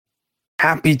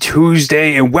Happy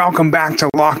Tuesday and welcome back to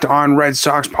Locked On Red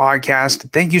Sox podcast.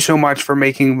 Thank you so much for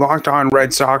making Locked On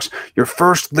Red Sox your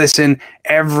first listen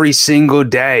every single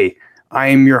day. I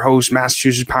am your host,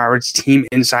 Massachusetts Pirates team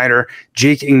insider,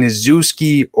 Jake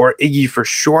Ignazuski, or Iggy for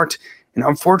short. And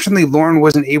unfortunately, Lauren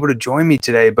wasn't able to join me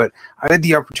today, but I had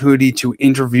the opportunity to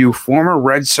interview former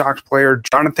Red Sox player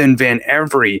Jonathan Van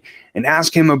Every and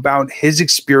ask him about his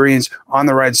experience on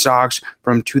the Red Sox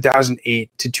from 2008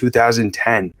 to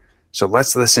 2010. So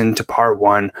let's listen to part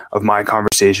one of my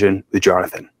conversation with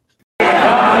Jonathan. You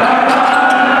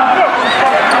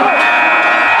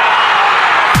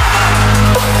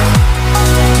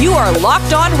are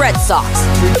Locked On Red Sox,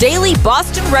 your daily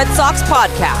Boston Red Sox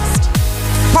podcast.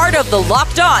 Part of the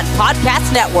Locked On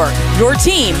Podcast Network, your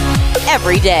team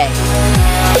every day.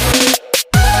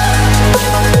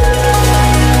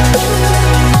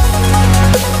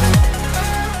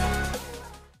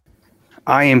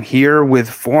 I am here with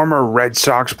former Red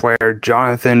Sox player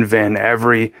Jonathan Van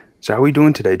Every. So how are we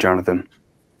doing today, Jonathan?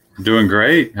 Doing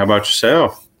great. How about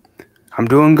yourself? I'm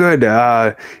doing good.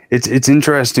 It's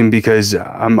interesting because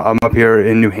I'm up here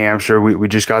in New Hampshire. We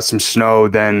just got some snow.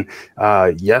 Then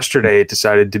yesterday it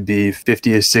decided to be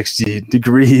 50 to 60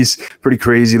 degrees. Pretty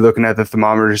crazy looking at the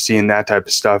thermometer, seeing that type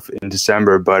of stuff in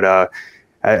December. But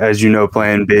as you know,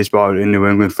 playing baseball in New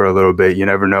England for a little bit, you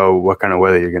never know what kind of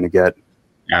weather you're going to get.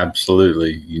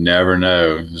 Absolutely. You never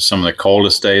know. Some of the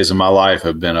coldest days of my life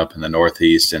have been up in the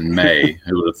Northeast in May.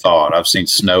 Who would have thought? I've seen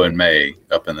snow in May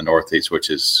up in the Northeast, which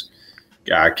is,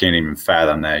 I can't even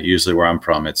fathom that. Usually where I'm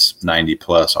from, it's 90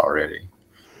 plus already.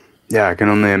 Yeah, I can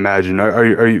only imagine. Are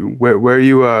you where are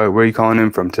you calling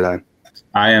in from today?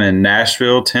 I am in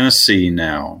Nashville, Tennessee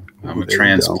now. I'm a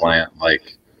transplant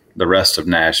like the rest of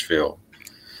Nashville.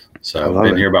 So I've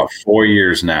been here about 4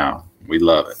 years now. We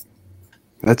love it.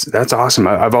 That's awesome.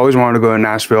 I've always wanted to go to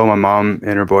Nashville. My mom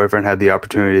and her boyfriend had the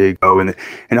opportunity to go, and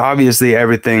obviously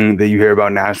everything that you hear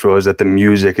about Nashville is that the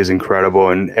music is incredible,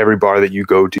 and every bar that you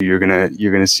go to, you're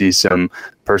gonna see some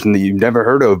person that you've never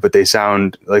heard of, but they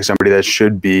sound like somebody that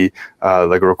should be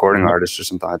like a recording artist or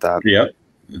something like that. Yep.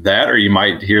 That, or you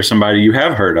might hear somebody you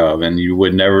have heard of, and you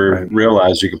would never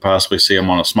realize you could possibly see them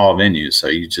on a small venue. So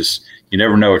you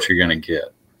never know what you're gonna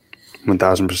get.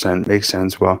 1,000% makes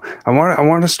sense. Well, I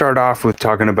want to start off with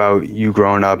talking about you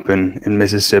growing up in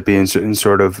Mississippi and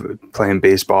sort of playing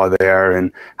baseball there,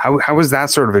 and how was that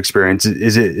sort of experience?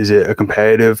 Is it a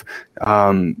competitive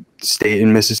state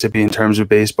in Mississippi in terms of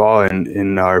baseball,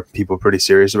 and are people pretty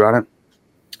serious about it?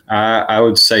 I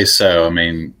would say so. I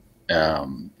mean,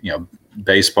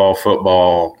 baseball,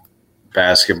 football,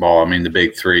 basketball. I mean, the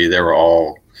big three, they were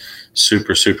all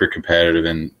super, super competitive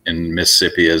in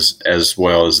Mississippi as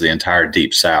well as the entire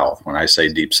Deep South. When I say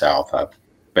Deep South,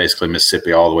 basically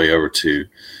Mississippi all the way over to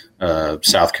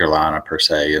South Carolina per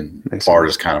se, and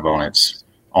Florida's kind of on its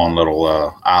own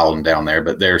little island down there,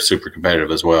 but they're super competitive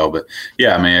as well. But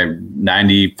yeah, I mean,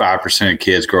 95% of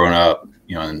kids growing up,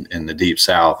 in the Deep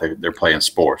South, they're playing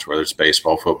sports, whether it's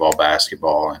baseball, football,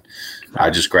 basketball, and I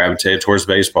just gravitated towards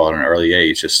baseball at an early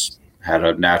age. Just had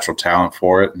a natural talent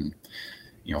for it, and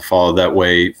followed that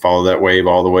wave all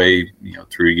the way,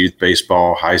 through youth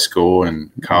baseball, high school,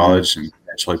 and college, and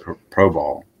eventually pro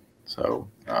ball. So,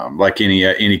 like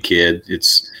any kid,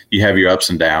 you have your ups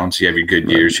and downs. You have your good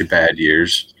years, your bad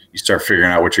years. You start figuring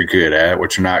out what you're good at,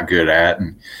 what you're not good at,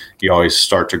 and you always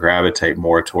start to gravitate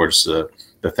more towards the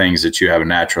things that you have a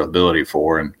natural ability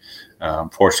for. And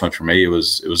fortunately for me, it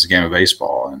was the game of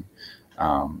baseball. And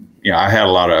I had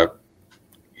a lot of,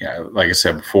 like I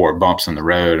said before, bumps in the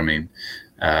road. I mean,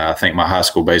 I think my high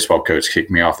school baseball coach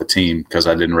kicked me off the team because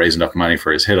I didn't raise enough money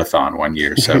for his hit-a-thon one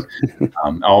year. So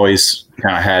always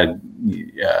kind of had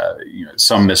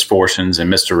some misfortunes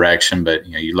and misdirection, but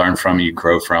you learn from it, you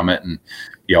grow from it, and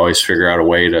you always figure out a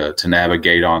way to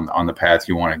navigate on the path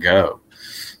you want to go.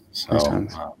 So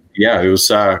it was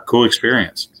a cool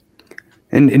experience.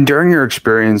 And during your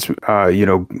experience,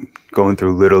 going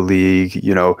through Little League,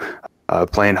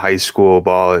 playing high school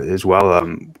ball as well,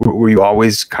 were you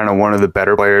always kind of one of the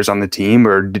better players on the team,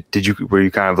 or were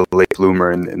you kind of a late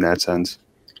bloomer in that sense?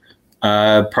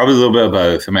 Probably a little bit of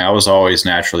both. I mean, I was always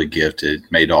naturally gifted,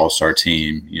 made all-star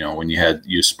team. When you had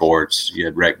youth sports, you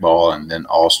had rec ball and then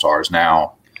all-stars.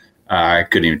 Now, I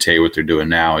couldn't even tell you what they're doing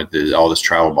now. All this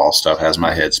travel ball stuff has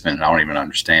my head spinning. I don't even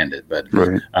understand it. But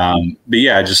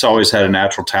yeah, I just always had a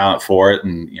natural talent for it.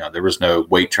 And, there was no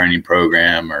weight training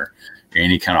program or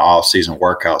any kind of off-season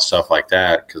workout stuff like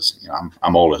that, because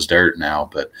I'm old as dirt now.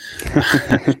 But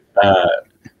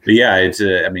yeah, it's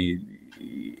I mean,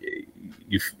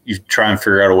 you try and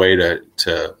figure out a way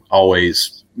to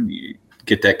always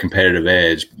get that competitive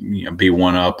edge, be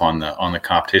one up on the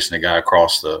competition, the guy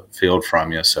across the field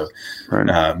from you. So, Right.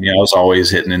 I was always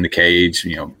hitting in the cage.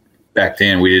 Back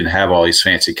then we didn't have all these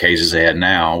fancy cages they had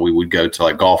now. We would go to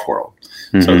like Golf World.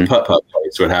 Mm-hmm. So the putt-putt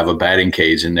place would have a batting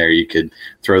cage in there. You could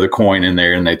throw the coin in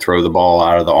there and they throw the ball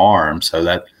out of the arm. So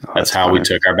that's how funny. we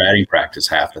took our batting practice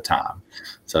half the time.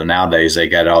 So nowadays they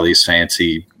got all these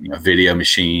fancy video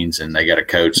machines, and they got a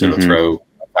coach that'll Mm-hmm. throw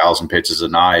 1,000 pitches a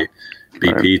night,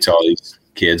 BP Right. to all these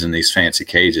kids in these fancy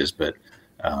cages. But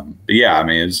yeah, I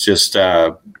mean, it's just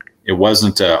it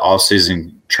wasn't an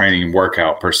off-season training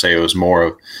workout per se. It was more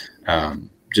of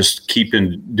just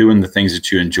doing the things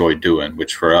that you enjoy doing,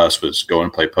 which for us was going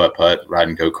to play putt-putt,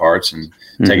 riding go-karts, and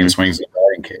taking swings in the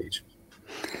batting cage.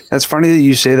 That's funny that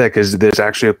you say that, because there's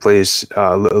actually a place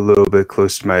a little bit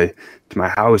close to my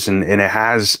house, and it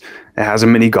has a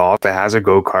mini golf, it has a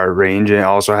go-kart range, and it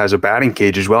also has a batting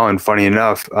cage as well. And funny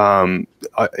enough,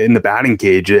 in the batting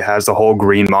cage, it has the whole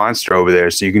green monster over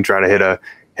there, so you can try to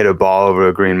hit a ball over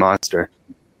a green monster.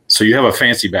 So you have a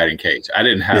fancy batting cage. I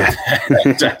didn't have that.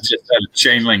 I just had a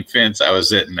chain link fence I was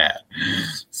sitting at.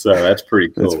 So that's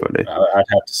pretty cool. That's funny. I'd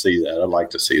have to see that. I'd like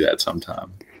to see that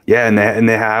sometime. Yeah, and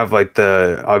they have like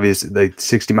the obvious like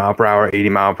 60 mile per hour, 80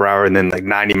 mile per hour, and then like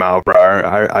 90 mile per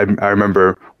hour. I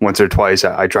remember once or twice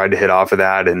I tried to hit off of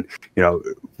that, and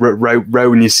right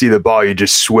when you see the ball, you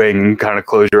just swing and kind of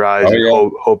close your eyes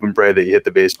and hope and pray that you hit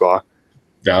the baseball.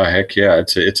 Oh heck yeah!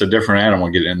 It's a different animal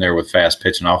getting in there with fast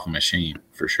pitching off a machine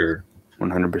for sure.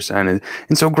 100%.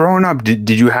 And so growing up, did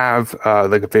you have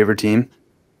like a favorite team?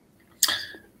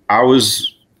 I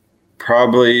was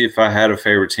probably, if I had a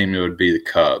favorite team, it would be the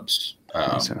Cubs.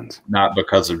 Makes sense. Not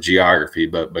because of geography,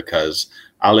 but because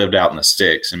I lived out in the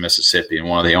sticks in Mississippi, and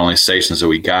one of the only stations that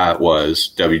we got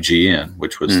was WGN,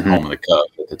 which was the home of the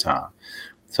Cubs at the time.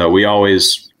 So we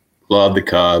always loved the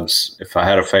Cubs. If I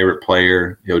had a favorite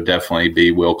player, it would definitely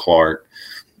be Will Clark.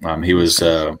 He was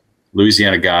a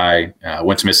Louisiana guy,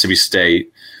 went to Mississippi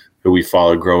State, who we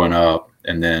followed growing up,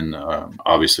 and then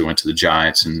obviously went to the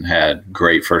Giants and had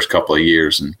great first couple of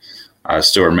years. And I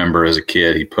still remember as a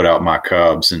kid, he put out my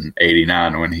Cubs in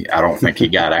 '89 when I don't think he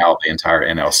got out the entire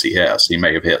NLCS. He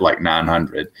may have hit like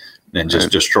 900 and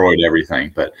just destroyed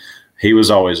everything. But he was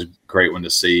always a great one to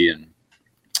see. And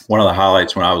one of the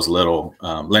highlights when I was little,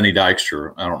 Lenny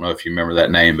Dykstra, I don't know if you remember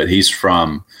that name, but he's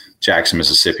from Jackson,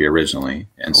 Mississippi originally,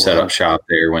 and set up shop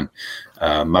there when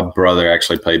my brother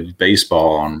actually played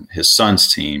baseball on his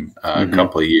son's team a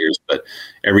couple of years. But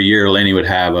every year Lenny would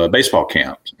have a baseball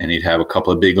camp, and he'd have a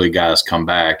couple of big league guys come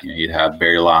back. He'd have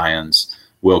Barry Lyons,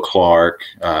 Will Clark,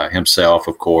 himself,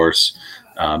 of course,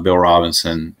 Bill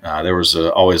Robinson. There was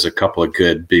always a couple of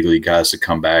good big league guys to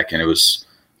come back, and it was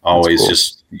always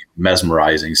just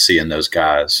mesmerizing seeing those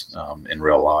guys in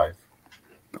real life.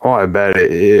 Oh, I bet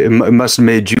it must have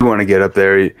made you want to get up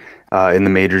there in the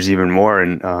majors even more.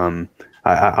 And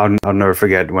I'll never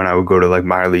forget when I would go to like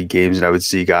minor league games and I would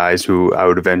see guys who I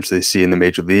would eventually see in the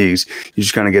major leagues. You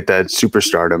just kind of get that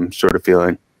superstardom sort of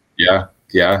feeling. Yeah,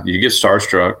 you get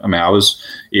starstruck. I mean,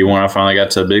 even when I finally got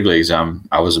to the big leagues,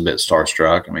 I was a bit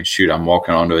starstruck. I mean, shoot, I'm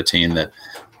walking onto a team that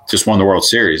just won the World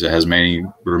Series. It has Manny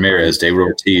Ramirez, David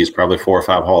Ortiz, probably 4 or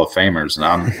 5 Hall of Famers,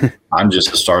 and I'm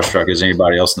just as starstruck as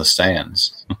anybody else in the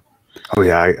stands. Oh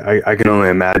yeah, I can only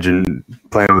imagine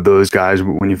playing with those guys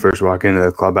when you first walk into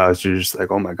the clubhouse. You're just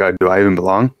like, oh my God, do I even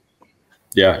belong?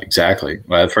 Yeah, exactly.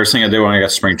 Well, the first thing I did when I got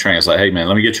to spring training is like, hey man,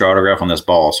 let me get your autograph on this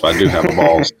ball. So I do have a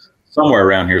ball somewhere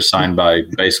around here signed by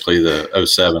basically the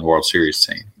 2007 World Series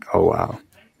team. Oh wow.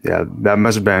 Yeah, that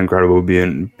must have been incredible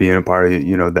being a part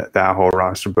of that whole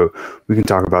roster. But we can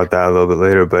talk about that a little bit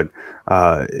later. But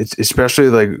it's especially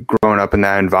like growing up in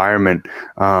that environment.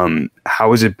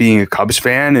 How was it being a Cubs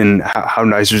fan, and how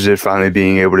nice was it finally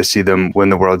being able to see them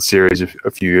win the World Series a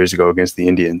few years ago against the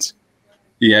Indians?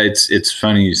 Yeah, it's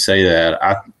funny you say that.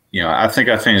 I think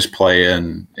I finished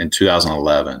playing in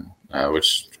 2011,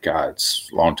 which God, it's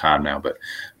a long time now, but.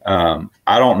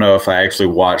 I don't know if I actually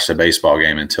watched a baseball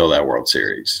game until that World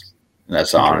Series. And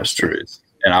that's the honest truth.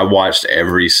 And I watched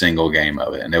every single game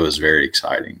of it, and it was very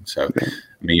exciting. So, I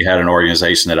mean, you had an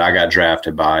organization that I got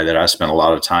drafted by that I spent a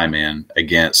lot of time in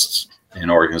against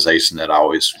an organization that I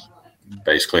always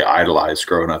basically idolized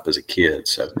growing up as a kid.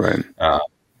 So,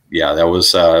 yeah, that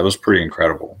was it was pretty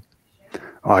incredible.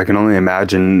 Oh, I can only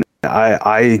imagine.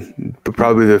 I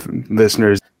probably the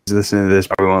listeners listening to this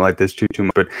probably won't like this too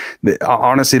much, but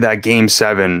honestly, that Game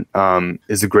 7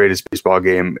 is the greatest baseball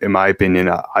game, in my opinion,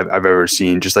 I've ever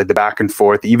seen. Just like the back and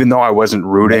forth, even though I wasn't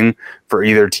rooting for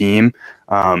either team,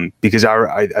 because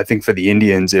I think for the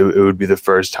Indians, it would be the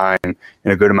first time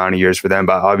in a good amount of years for them.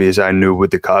 But obviously, I knew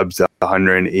with the Cubs, the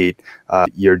 108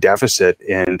 year deficit.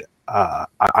 And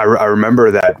I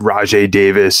remember that Rajai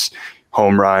Davis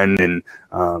home run, and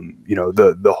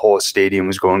the whole stadium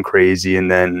was going crazy, and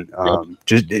then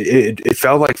just it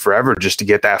felt like forever just to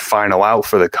get that final out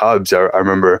for the Cubs. I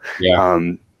remember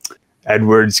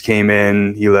Edwards came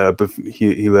in, he let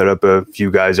up a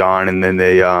few guys on, and then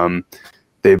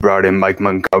they brought in Mike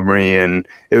Montgomery, and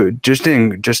it was just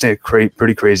a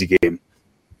pretty crazy game.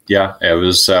 Yeah, it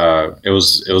was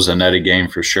a nutty game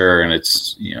for sure, and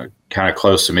it's kind of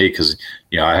close to me because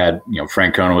I had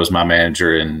Francona was my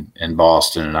manager in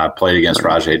Boston, and I played against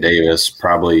Rajai Davis,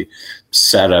 probably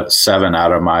set up 7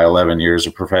 out of my 11 years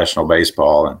of professional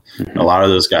baseball, and a lot of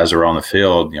those guys are on the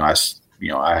field.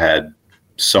 I had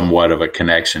somewhat of a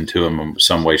connection to them in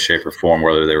some way, shape, or form,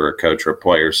 whether they were a coach or a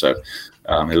player. So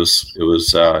it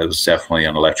was definitely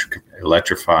an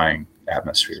electrifying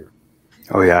atmosphere.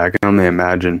 Oh, yeah, I can only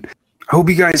imagine. I hope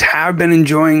you guys have been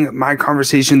enjoying my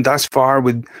conversation thus far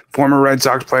with former Red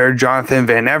Sox player Jonathan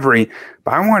Van Every,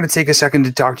 but I want to take a second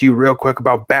to talk to you real quick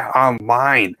about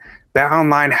BetOnline.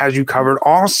 BetOnline has you covered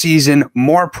all season,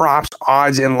 more props,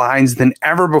 odds, and lines than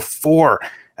ever before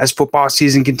as football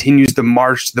season continues the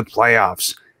march to the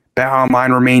playoffs.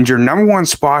 BetOnline remains your number one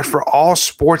spot for all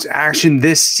sports action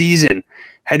this season.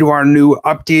 Head to our new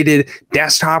updated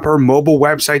desktop or mobile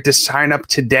website to sign up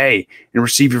today and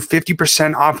receive your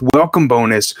 50% off welcome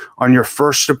bonus on your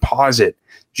first deposit.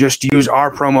 Just use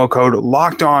our promo code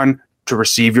LOCKEDON to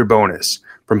receive your bonus.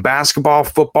 From basketball,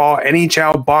 football,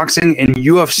 NHL, boxing, and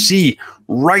UFC,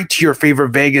 right to your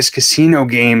favorite Vegas casino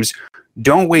games,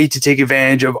 don't wait to take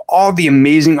advantage of all the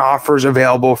amazing offers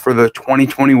available for the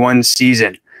 2021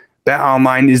 season.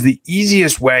 BetOnline is the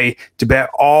easiest way to bet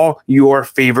all your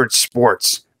favorite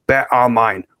sports.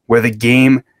 BetOnline, where the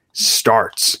game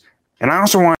starts. And I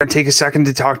also want to take a second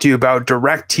to talk to you about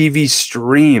DirecTV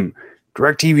Stream.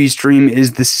 DirecTV Stream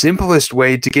is the simplest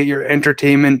way to get your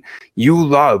entertainment you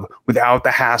love without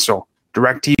the hassle.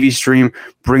 DirecTV Stream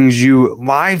brings you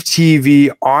live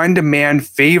TV on-demand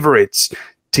favorites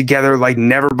together like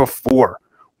never before,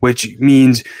 which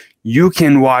means you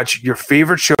can watch your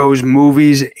favorite shows,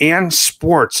 movies, and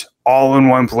sports all in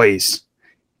one place.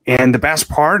 And the best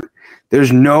part,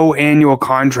 there's no annual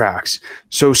contracts.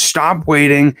 So stop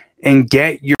waiting and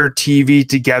get your TV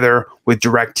together with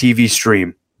DirecTV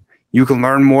Stream. You can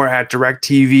learn more at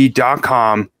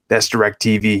directtv.com. That's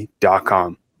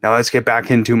directtv.com. Now let's get back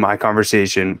into my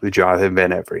conversation with Jonathan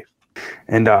Van Every.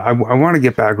 And I want to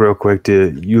get back real quick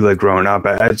to you, like growing up,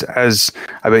 as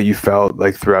I bet you felt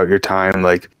like throughout your time,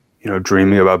 like,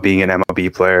 dreaming about being an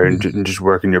MLB player and just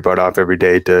working your butt off every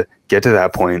day to get to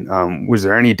that point. Was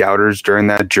there any doubters during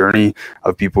that journey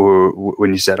of people who,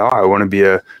 when you said, I want to be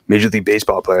a Major League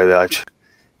Baseball player, that,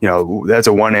 that's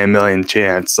a 1 in a million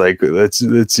chance. Like, let's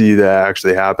see that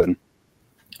actually happen.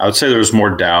 I would say there was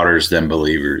more doubters than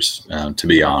believers, to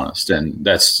be honest. And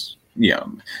that's,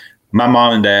 my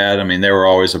mom and dad, I mean, they were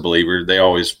always a believer. They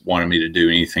always wanted me to do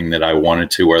anything that I wanted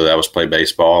to, whether that was play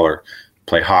baseball or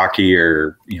play hockey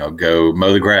or, go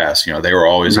mow the grass. They were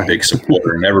always a big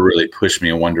supporter and never really pushed me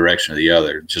in one direction or the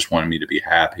other. Just wanted me to be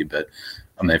happy. But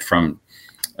I mean, from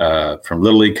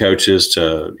Little League coaches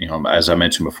to, as I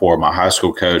mentioned before, my high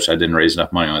school coach, I didn't raise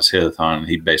enough money on his hit-a-thon, and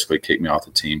he basically kicked me off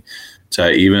the team, to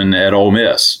even at Ole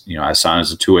Miss. I signed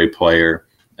as a two-way player.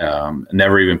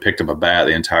 Never even picked up a bat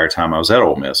the entire time I was at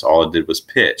Ole Miss. All I did was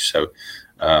pitch. So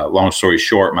long story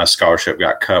short, my scholarship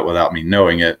got cut without me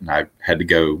knowing it, and I had to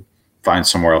go find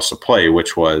somewhere else to play,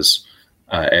 which was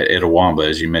at Itawamba,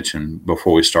 as you mentioned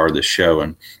before we started this show.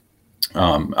 And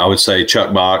I would say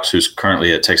Chuck Box, who's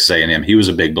currently at Texas A&M, he was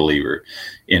a big believer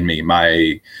in me.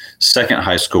 My second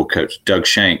high school coach, Doug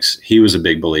Shanks, he was a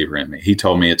big believer in me. He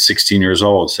told me at 16 years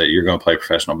old, said, "You're going to play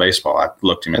professional baseball." I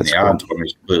looked him in the eye and told him he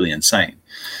was completely insane.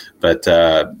 But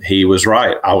he was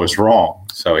right. I was wrong.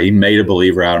 So he made a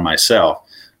believer out of myself,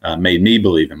 made me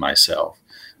believe in myself.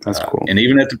 That's cool. And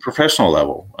even at the professional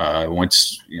level,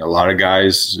 once a lot of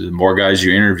guys, the more guys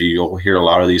you interview, you'll hear a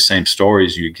lot of these same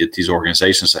stories. You get these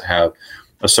organizations that have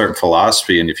a certain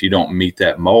philosophy, and if you don't meet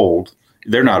that mold,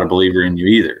 they're not a believer in you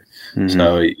either. Mm-hmm.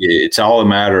 So it's all a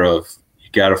matter of, you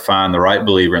got to find the right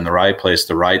believer in the right place,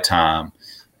 the right time,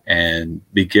 and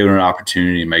be given an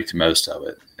opportunity to make the most of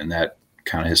it. And that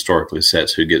kind of historically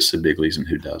sets who gets to the big leagues and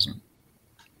who doesn't.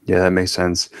 Yeah, that makes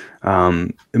sense.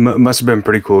 Must have been a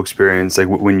pretty cool experience, like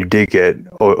when you did get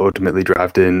ultimately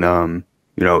drafted,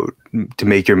 to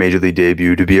make your major league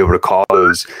debut, to be able to call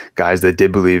those guys that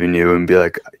did believe in you and be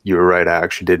like, "You were right, I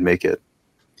actually did make it."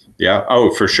 Yeah.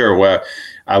 Oh, for sure. Well,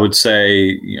 I would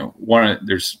say,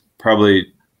 there's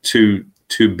probably two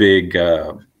big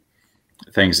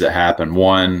things that happened.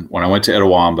 One, when I went to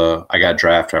Itawamba, I got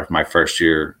drafted after my first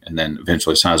year, and then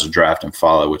eventually signed as a draft and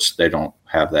follow, which they don't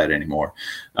have that anymore.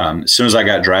 As soon as I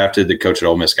got drafted, the coach at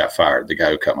Ole Miss got fired, the guy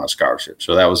who cut my scholarship.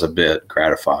 So that was a bit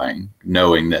gratifying,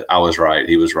 knowing that I was right,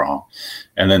 he was wrong.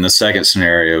 And then the second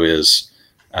scenario is,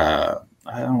 I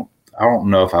don't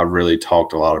know if I really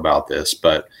talked a lot about this,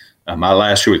 but my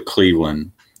last year with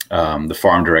Cleveland, the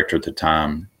farm director at the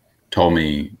time told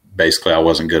me basically I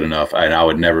wasn't good enough and I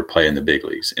would never play in the big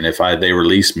leagues. And if they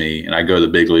released me and I go to the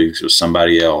big leagues with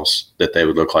somebody else, that they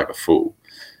would look like a fool.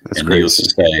 That's and crazy. needless to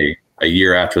say, a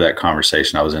year after that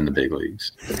conversation, I was in the big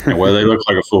leagues. And whether they look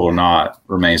like a fool or not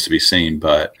remains to be seen.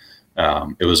 But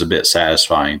it was a bit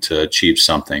satisfying to achieve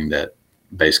something that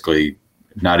basically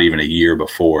not even a year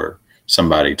before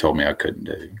somebody told me I couldn't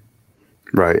do.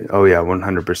 Right. Oh yeah,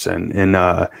 100%.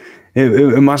 And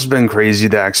it must have been crazy,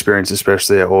 that experience,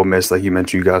 especially at Ole Miss. Like you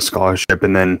mentioned, you got a scholarship,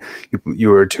 and then you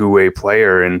were a two-way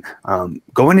player. And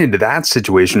going into that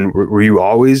situation, were you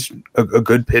always a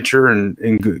good pitcher and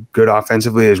good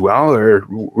offensively as well, or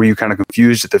were you kind of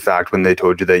confused at the fact when they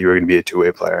told you that you were going to be a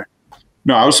two-way player?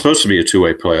 No, I was supposed to be a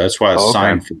two-way player. That's why I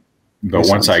signed for. But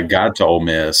once I got to Ole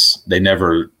Miss, they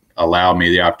never allowed me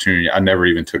the opportunity. I never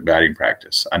even took batting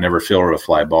practice. I never fielded a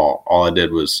fly ball. All I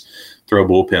did was throw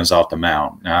bullpens off the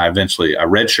mound. Now, I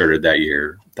redshirted that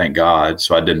year, thank God,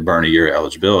 so I didn't burn a year of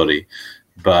eligibility.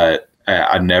 But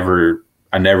I never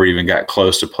even got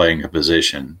close to playing a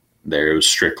position there. It was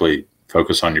strictly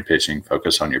focus on your pitching,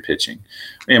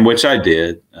 and which I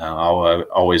did. I've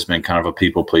always been kind of a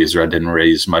people pleaser. I didn't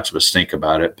raise much of a stink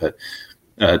about it, but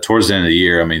towards the end of the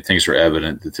year, I mean, things were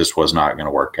evident that this was not going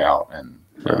to work out, and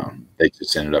they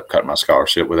just ended up cutting my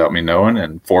scholarship without me knowing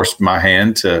and forced my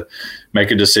hand to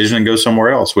make a decision and go somewhere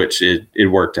else, which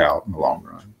it worked out in the long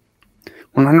run.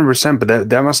 100%. But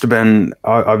that must have been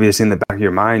obviously in the back of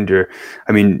your mind.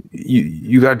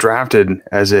 You got drafted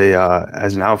as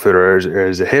an outfitter or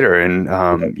as a hitter,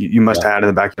 and you must have had in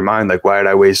the back of your mind, like, why did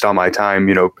I waste all my time,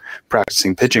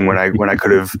 practicing pitching when I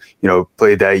could have,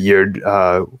 played that year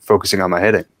focusing on my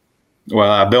hitting.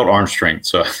 Well, I built arm strength,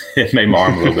 so it made my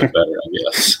arm a little bit better, I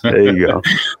guess. There you go.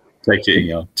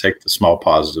 Take the small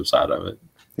positive side of it.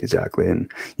 Exactly. And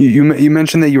you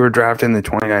mentioned that you were drafted in the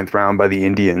 29th round by the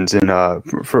Indians. And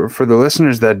for the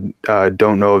listeners that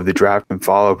don't know of the draft and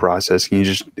follow process, can you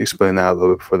just explain that a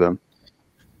little bit for them?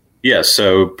 Yeah.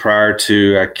 So prior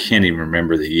to, I can't even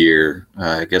remember the year.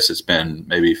 I guess it's been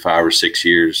maybe 5 or 6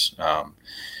 years.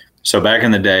 So back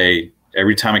in the day,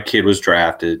 every time a kid was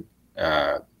drafted,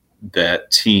 that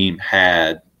team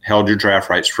had held your draft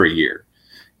rights for a year,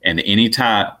 and any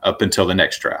time up until the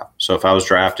next draft. So if I was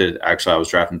drafted, actually I was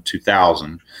drafted in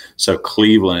 2000. So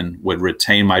Cleveland would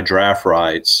retain my draft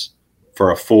rights for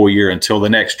a full year until the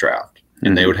next draft. Mm-hmm.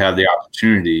 And they would have the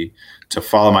opportunity to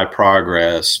follow my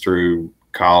progress through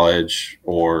college,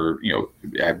 or,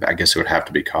 I guess it would have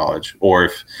to be college, or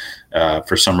if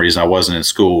for some reason I wasn't in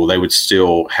school, they would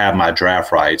still have my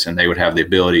draft rights, and they would have the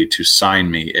ability to sign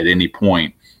me at any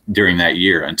point during that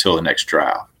year until the next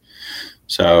draft.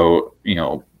 So,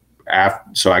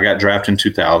 so I got drafted in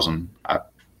 2000. I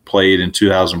played in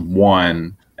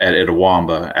 2001 at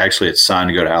Itawamba. Actually, it's signed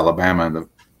to go to Alabama in the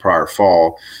prior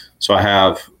fall. So I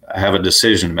have a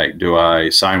decision to make. Do I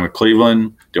sign with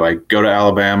Cleveland? Do I go to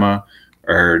Alabama?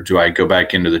 Or do I go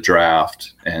back into the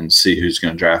draft and see who's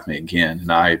going to draft me again?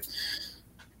 And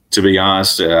to be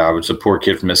honest, I was a poor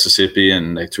kid from Mississippi,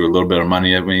 and they threw a little bit of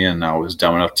money at me, and I was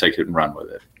dumb enough to take it and run with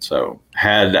it. So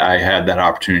had I had that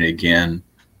opportunity again,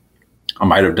 I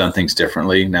might have done things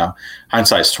differently. Now,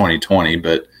 hindsight's 20/20,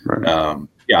 but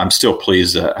I'm still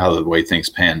pleased at how the way things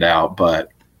panned out. But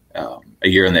a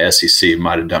year in the SEC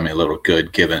might have done me a little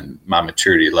good, given my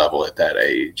maturity level at that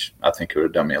age. I think it would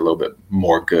have done me a little bit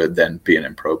more good than being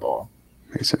in pro ball.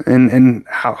 And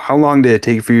how long did it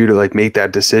take for you to make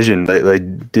that decision?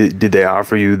 Like did they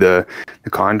offer you the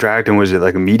contract, and was it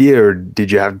immediate, or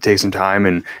did you have to take some time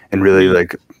and really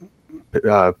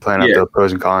plan out the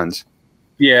pros and cons?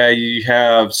 Yeah, you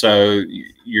have. So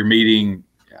you're meeting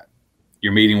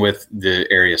with the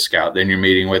area scout, then you're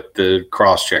meeting with the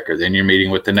cross checker, then you're meeting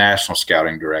with the national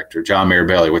scouting director, John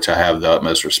Mirabelli, which I have the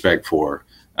utmost respect for.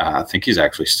 I think he's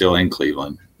actually still in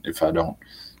Cleveland, if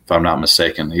I'm not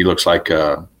mistaken. He looks like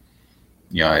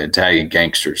Italian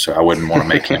gangster, so I wouldn't want to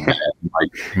make him mad.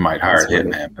 He might hire a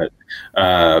hitman.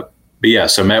 But yeah,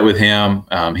 so met with him.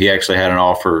 He actually had an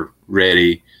offer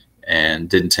ready and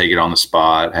didn't take it on the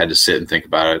spot. Had to sit and think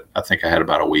about it. I think I had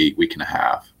about a week and a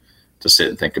half to sit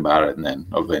and think about it, and then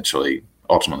ultimately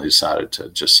decided to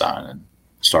just sign and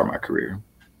start my career.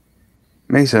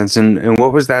 Makes sense. And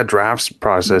what was that draft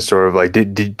process sort of like?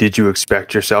 Did you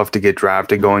expect yourself to get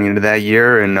drafted going into that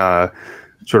year? And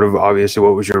sort of obviously,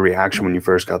 what was your reaction when you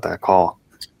first got that call?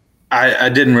 I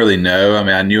didn't really know. I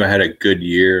mean, I knew I had a good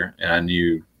year, and I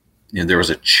knew there was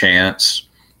a chance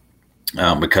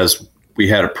because we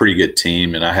had a pretty good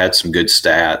team, and I had some good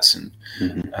stats. And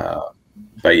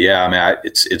but yeah, I mean,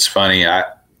 it's funny. I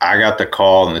got the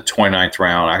call in the 29th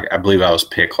round. I believe I was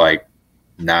picked like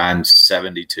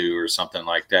 972 or something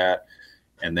like that.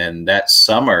 And then that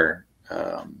summer,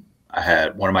 I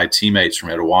had one of my teammates from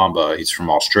Etowamba. He's from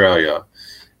Australia,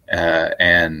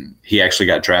 and he actually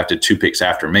got drafted 2 picks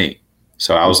after me.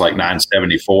 So I was like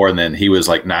 974, and then he was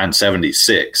like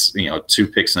 976, 2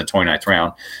 picks in the 29th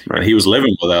round. Right. And he was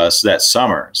living with us that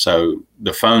summer. So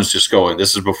the phone's just going.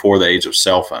 This is before the age of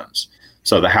cell phones.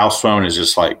 So the house phone is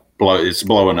just like it's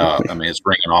blowing up. I mean, it's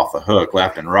ringing off the hook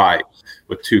left and right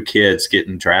with 2 kids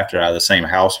getting drafted out of the same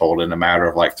household in a matter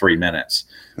of like 3 minutes.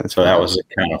 That was a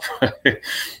kind of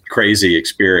crazy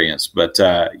experience, but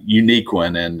unique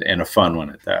one and a fun one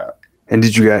at that. And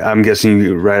did you guys, I'm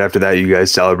guessing right after that, you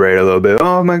guys celebrate a little bit.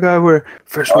 Oh my God, we're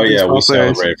first. Oh yeah, we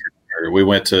celebrated. We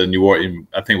went to New Orleans.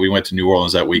 I think we went to New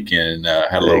Orleans that weekend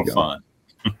and had a little fun.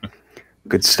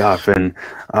 Good stuff. And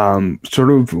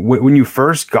sort of when you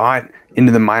first got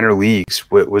into the minor leagues,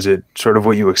 was it sort of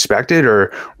what you expected,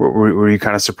 or were you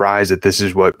kind of surprised that this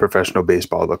is what professional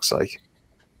baseball looks like?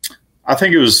 I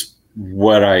think it was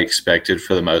what I expected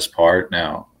for the most part.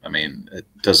 Now, I mean, it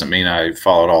doesn't mean I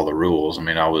followed all the rules. I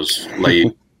mean, I was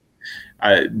late.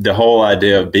 The whole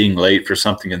idea of being late for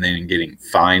something and then getting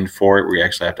fined for it, where you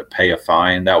actually have to pay a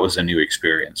fine, that was a new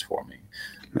experience for me.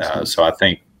 So I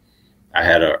think I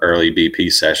had an early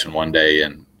BP session one day,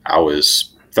 and I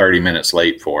was 30 minutes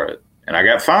late for it, and I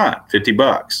got fined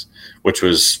 $50, which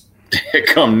was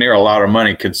come near a lot of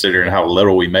money considering how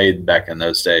little we made back in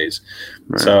those days.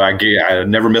 Right. So I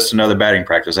never missed another batting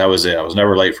practice. That was it. I was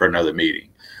never late for another meeting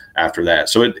after that.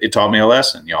 So it taught me a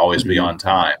lesson. You always be on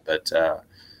time. But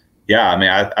yeah, I mean,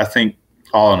 I think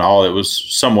all in all, it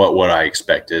was somewhat what I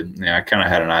expected. I kind of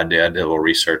had an idea. I did a little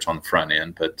research on the front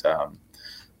end, but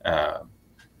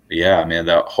yeah, I mean,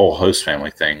 that whole host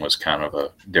family thing was kind of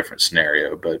a different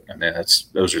scenario. But I mean,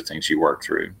 those are things you work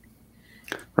through.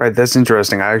 Right, that's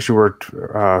interesting. I actually worked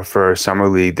for a summer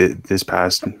league this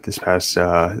past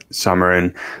summer,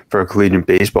 and for a collegiate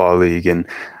baseball league, and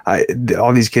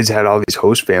all these kids had all these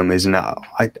host families, and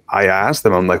I asked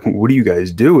them, I'm like, what do you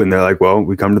guys do? And they're like, well,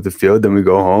 we come to the field, then we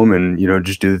go home, and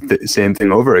just do the same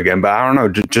thing over again. But I don't know,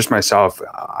 just myself,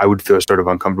 I would feel sort of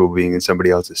uncomfortable being in somebody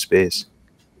else's space.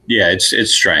 Yeah,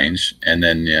 it's strange. And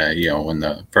then, when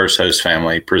the first host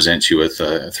family presents you with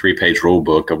a 3-page rule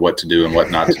book of what to do and what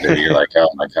not to do, you're like, oh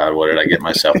my God, what did I get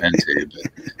myself into?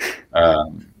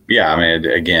 But, yeah, I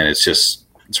mean, again, it's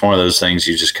one of those things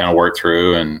you just kind of work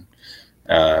through. And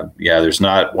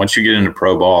once you get into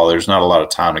pro ball, there's not a lot of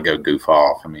time to go goof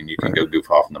off. I mean, you can go goof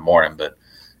off in the morning, but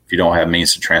if you don't have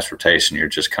means of transportation, you're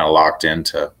just kind of locked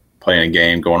into playing a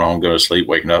game, going home, going to sleep,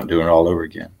 waking up and doing it all over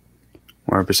again.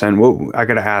 100%. Well, I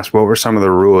got to ask, what were some of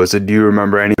the rules? Do you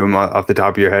remember any of them off the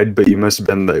top of your head? But you must have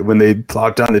been like, when they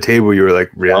plopped on the table, you were like,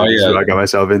 really? This is what I got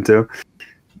myself into?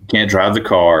 Can't drive the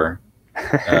car.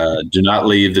 Do not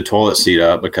leave the toilet seat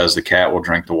up because the cat will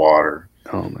drink the water.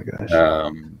 Oh my gosh.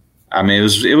 I mean,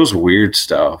 it was weird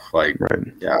stuff. Like,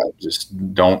 yeah,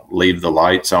 just don't leave the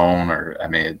lights on. Or, I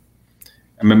mean,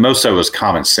 most of it was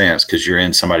common sense because you're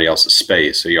in somebody else's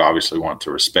space. So you obviously want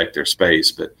to respect their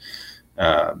space, but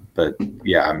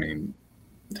yeah, I mean,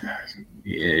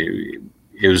 it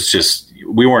was just,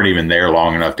 we weren't even there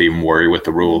long enough to even worry with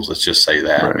the rules. Let's just say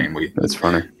that. Right. I mean, that's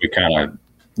funny. We kind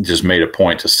of just made a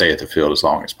point to stay at the field as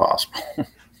long as possible.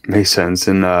 Makes sense.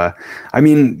 And, I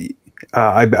mean,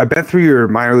 I bet through your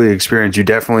minor league experience, you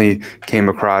definitely came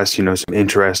across, some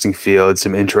interesting fields,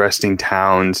 some interesting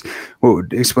towns. Well,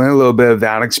 explain a little bit of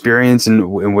that experience.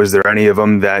 And was there any of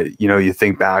them that, you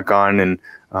think back on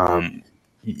and,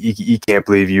 you can't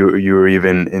believe you were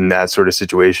even in that sort of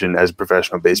situation as a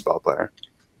professional baseball player?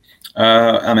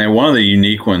 I mean, one of the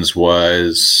unique ones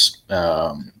was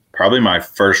probably my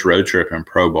first road trip in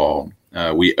pro ball.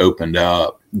 We opened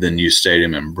up the new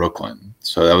stadium in Brooklyn.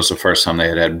 So that was the first time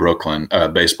they had Brooklyn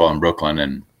baseball in Brooklyn.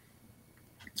 And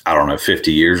I don't know,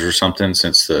 50 years or something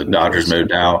since the Dodgers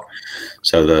moved out.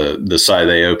 So the site,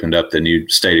 they opened up the new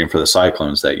stadium for the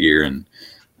Cyclones that year, and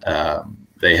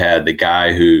they had the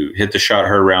guy who hit the shot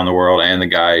heard around the world and the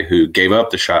guy who gave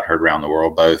up the shot heard around the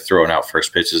world both throwing out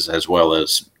first pitches, as well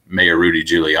as Mayor Rudy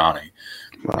Giuliani.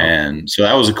 Wow. And so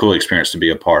that was a cool experience to be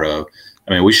a part of.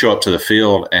 I mean, we show up to the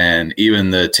field, and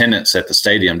even the attendants at the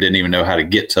stadium didn't even know how to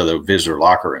get to the visitor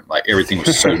locker room. Like, everything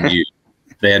was so new.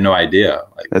 They had no idea.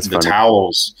 Like, that's the funny.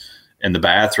 Towels in the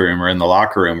bathroom or in the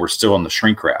locker room were still in the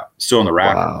shrink wrap, still in the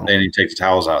wrapper. Wow. They didn't even take the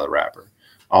towels out of the wrapper.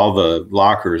 All the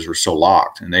lockers were still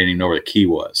locked, and they didn't even know where the key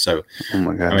was. So, oh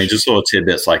my gosh. I mean, just little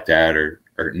tidbits like that or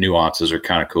nuances are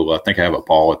kind of cool. I think I have a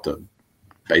ball with the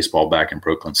baseball back in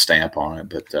Brooklyn stamp on it.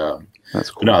 But, that's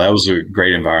cool. But no, that was a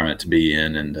great environment to be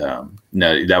in. And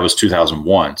no, that was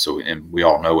 2001. So, and we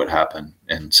all know what happened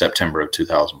in September of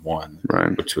 2001,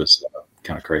 right, which was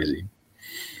kind of crazy.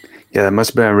 Yeah, that must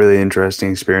have been a really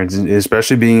interesting experience,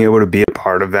 especially being able to be a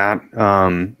part of that,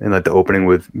 and like the opening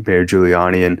with Mayor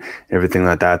Giuliani and everything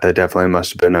like that. That definitely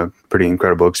must have been a pretty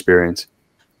incredible experience.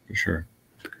 For sure,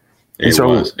 it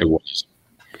was.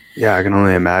 Yeah, I can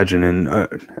only imagine, and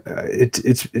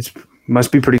it's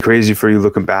must be pretty crazy for you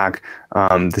looking back.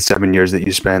 The 7 years that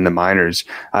you spent in the minors,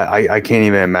 I can't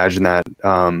even imagine that.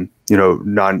 I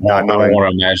don't want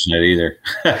to imagine it either.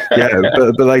 Yeah,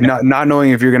 but like not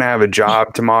knowing if you're gonna have a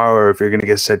job tomorrow or if you're gonna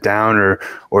get set down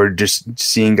or just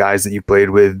seeing guys that you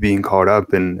played with being called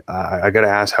up. And I gotta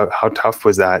ask, how tough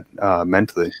was that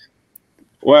mentally?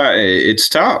 Well, it's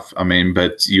tough. I mean,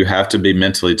 but you have to be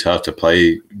mentally tough to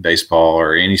play baseball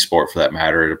or any sport for that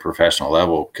matter at a professional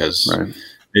level, because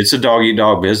it's a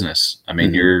dog-eat-dog business. I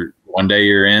mean, you're one day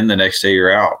you're in, the next day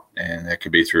you're out, and that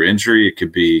could be through injury. It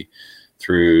could be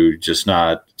through just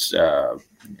not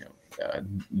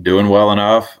doing well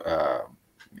enough. I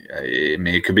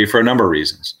mean, it could be for a number of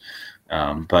reasons.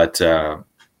 But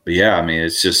yeah, I mean,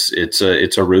 it's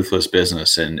a ruthless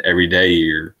business, and every day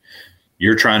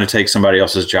you're trying to take somebody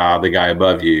else's job, the guy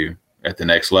above you at the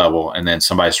next level, and then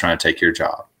somebody's trying to take your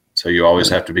job. So you always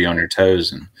have to be on your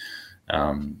toes. And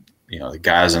the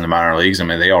guys in the minor leagues, I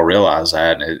mean, they all realize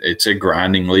that. It's a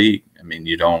grinding league. I mean,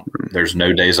 there's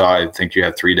no days off. I think you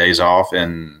have 3 days off so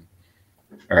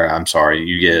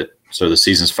the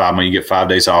season's 5 months. You get 5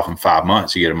 days off in 5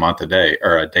 months. You get a month a day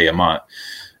or a day a month.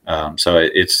 So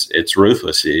it's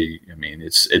ruthless. I mean,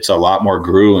 it's a lot more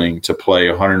grueling to play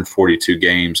 142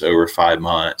 games over 5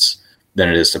 months than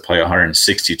it is to play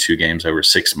 162 games over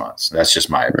 6 months. That's just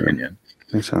my opinion.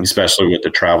 Especially with the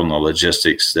travel and the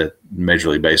logistics that Major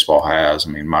League Baseball has. I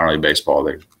mean, minor league baseball,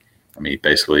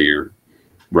 basically you're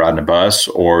riding a bus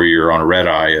or you're on a red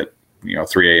eye at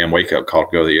 3 a.m. wake up call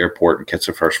to go to the airport and catch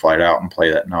the first flight out and play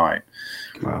that night.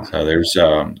 Wow. So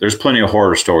there's plenty of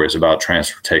horror stories about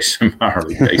transportation in minor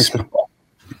league baseball.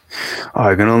 Oh,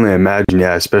 I can only imagine.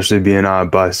 Yeah, especially being on a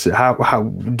bus. How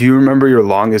do you remember your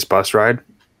longest bus ride?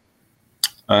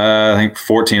 I think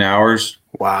 14 hours.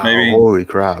 Wow! Maybe. Holy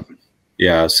crap!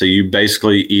 Yeah, so you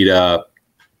basically eat up.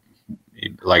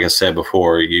 Like I said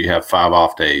before, you have 5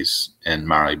 off days in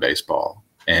minor league baseball,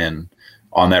 and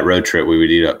on that road trip, we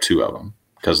would eat up 2 of them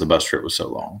because the bus trip was so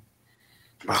long.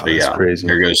 Wow, so yeah, crazy.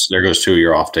 There goes 2 of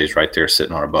your off days right there,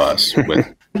 sitting on a bus with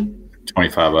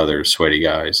 25 other sweaty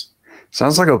guys.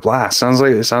 Sounds like a blast. Sounds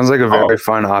like a very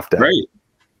fun off day.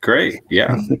 Great.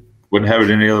 Yeah, wouldn't have it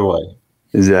any other way.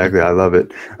 Exactly, I love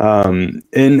it. And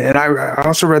I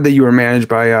also read that you were managed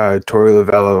by Torey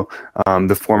Lovullo,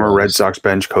 the former Red Sox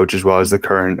bench coach, as well as the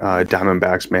current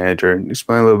Diamondbacks manager.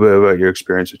 Explain a little bit about your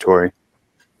experience with Torey.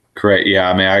 Correct. Yeah,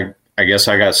 I mean, I guess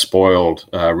I got spoiled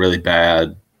really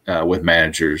bad with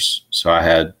managers. So I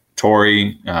had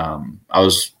Torey. I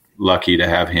was lucky to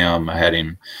have him. I had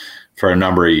him for a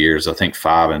number of years. I think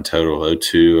 5 in total: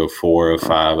 02, 04,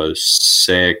 05,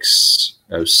 06,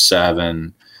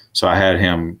 07. So I had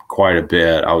him quite a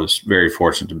bit. I was very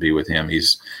fortunate to be with him.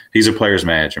 He's a player's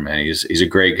manager, man. He's a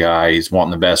great guy. He's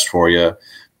wanting the best for you.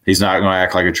 He's not going to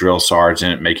act like a drill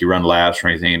sergeant, make you run laps or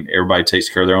anything. Everybody takes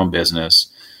care of their own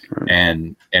business,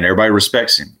 and everybody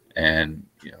respects him. And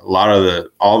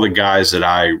all the guys that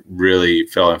I really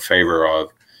fell in favor of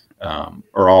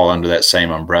are all under that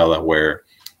same umbrella, where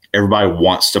everybody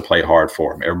wants to play hard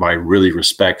for him. Everybody really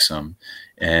respects him.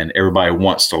 And everybody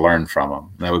wants to learn from him.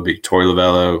 That would be Torey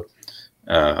Lovullo,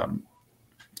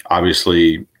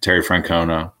 obviously Terry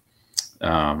Francona,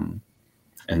 and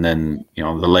then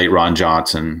the late Ron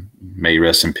Johnson, may he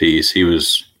rest in peace. He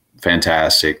was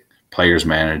fantastic, players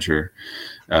manager.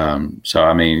 So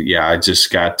I mean, yeah, I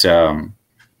just got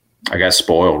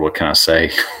spoiled. What can I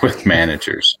say with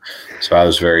managers? So I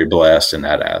was very blessed in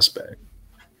that aspect.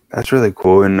 That's really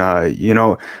cool. And,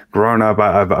 growing up,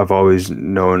 I've always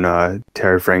known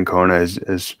Terry Francona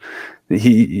as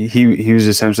he was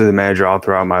essentially the manager all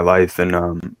throughout my life. And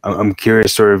I'm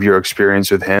curious sort of your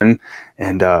experience with him.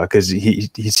 And because he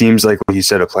seems like, you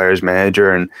said, a player's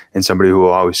manager and somebody who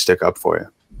will always stick up for you.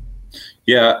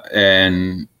 Yeah.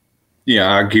 And,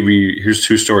 I'll give you – here's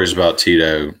two stories about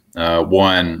Tito.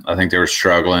 One, I think they were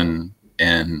struggling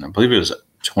in – I believe it was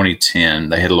 2010.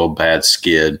 They had a little bad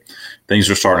skid. Things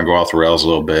were starting to go off the rails a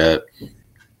little bit.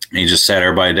 He just sat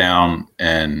everybody down,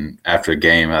 and after the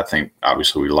game, I think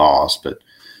obviously we lost, but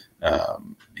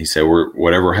he said,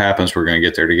 whatever happens, we're going to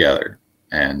get there together,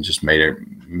 and just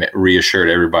reassured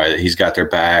everybody that he's got their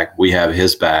back, we have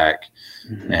his back,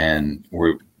 and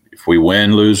if we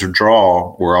win, lose, or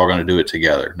draw, we're all going to do it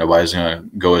together. Nobody's going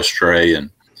to go astray and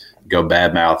go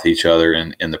badmouth each other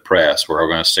in the press. We're all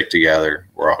going to stick together.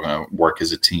 We're all going to work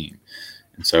as a team.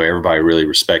 And so everybody really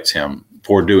respects him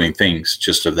for doing things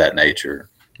just of that nature.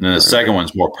 And then the second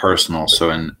one's more personal. So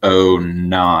in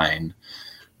 2009,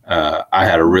 I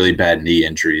had a really bad knee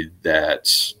injury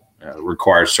that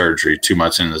required surgery 3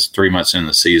 months into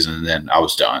the season, and then I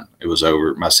was done. It was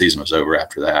over. My season was over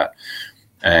after that.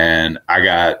 And I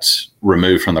got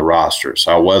removed from the roster.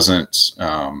 So I wasn't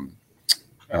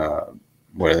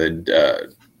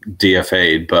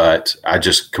DFA'd, but I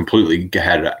just completely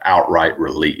had an outright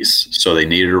release. So they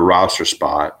needed a roster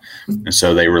spot, and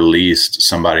so they released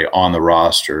somebody on the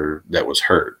roster that was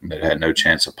hurt, that had no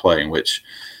chance of playing, which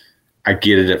I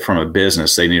get it from a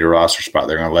business. They need a roster spot.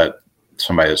 They're going to let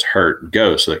somebody that's hurt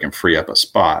go so they can free up a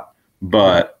spot.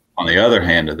 But on the other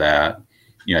hand of that,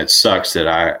 it sucks that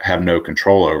I have no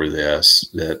control over this,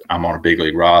 that I'm on a big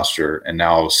league roster, and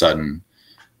now all of a sudden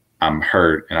I'm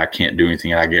hurt and I can't do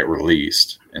anything and I get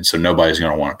released. And so nobody's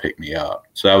going to want to pick me up.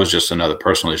 So that was just another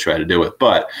personal issue I had to deal with.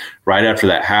 But right after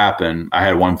that happened, I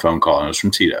had one phone call, and it was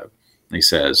from Tito. And he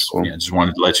says, just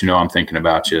wanted to let you know I'm thinking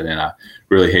about you, and I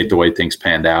really hate the way things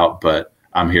panned out, but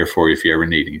I'm here for you if you ever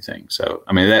need anything. So,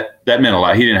 I mean, that meant a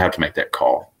lot. He didn't have to make that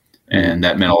call. And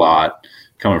that meant a lot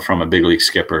coming from a big league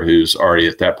skipper who's already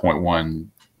at that point won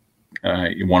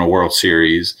a World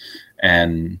Series.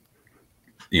 And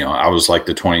I was like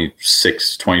the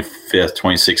 25th,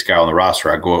 26th guy on the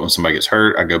roster. I go up when somebody gets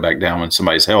hurt. I go back down when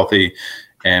somebody's healthy.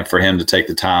 And for him to take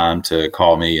the time to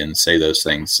call me and say those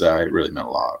things, it really meant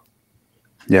a lot.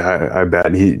 Yeah, I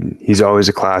bet he's always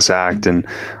a class act, and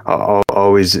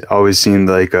always seemed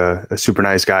like a super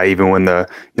nice guy, even when the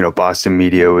Boston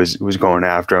media was going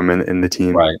after him in the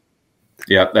team. Right.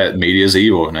 Yeah, that media is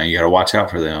evil. Now you got to watch out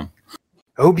for them.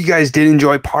 I hope you guys did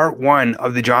enjoy part 1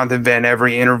 of the Jonathan Van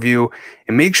Every interview,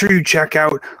 and make sure you check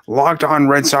out Locked On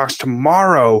Red Sox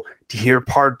tomorrow to hear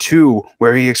part 2,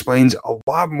 where he explains a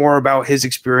lot more about his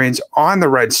experience on the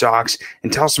Red Sox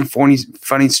and tells some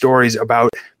funny stories about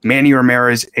Manny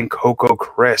Ramirez and Coco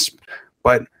Crisp.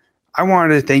 But I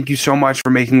wanted to thank you so much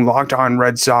for making Locked On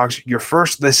Red Sox your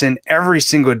first listen every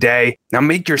single day. Now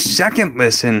make your second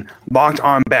listen Locked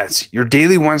On Bets, your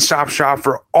daily one-stop shop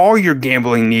for all your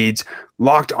gambling needs.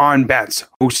 Locked On Bets,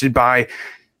 hosted by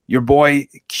your boy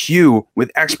Q, with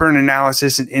expert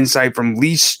analysis and insight from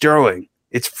Lee Sterling.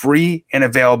 It's free and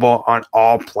available on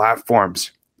all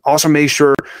platforms. Also, make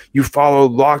sure you follow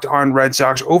Locked On Red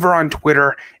Sox over on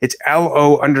Twitter. It's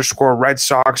LO_Red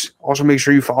Sox. Also, make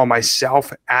sure you follow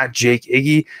myself at Jake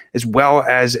Iggy, as well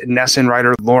as NESN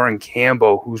writer Lauren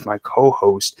Campbell, who's my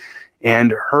co-host.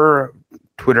 And her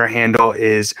Twitter handle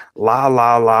is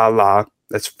la.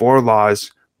 That's 4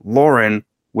 laws. Lauren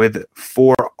with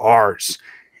 4 R's.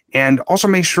 And also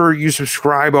make sure you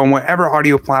subscribe on whatever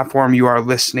audio platform you are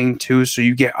listening to so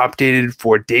you get updated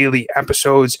for daily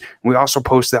episodes. We also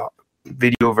post the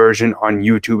video version on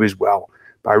YouTube as well.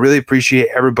 But I really appreciate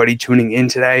everybody tuning in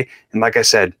today. And like I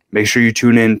said, make sure you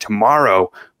tune in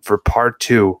tomorrow for part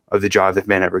 2 of the Jonathan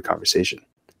Van Every conversation.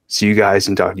 See you guys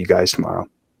and talk to you guys tomorrow.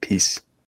 Peace.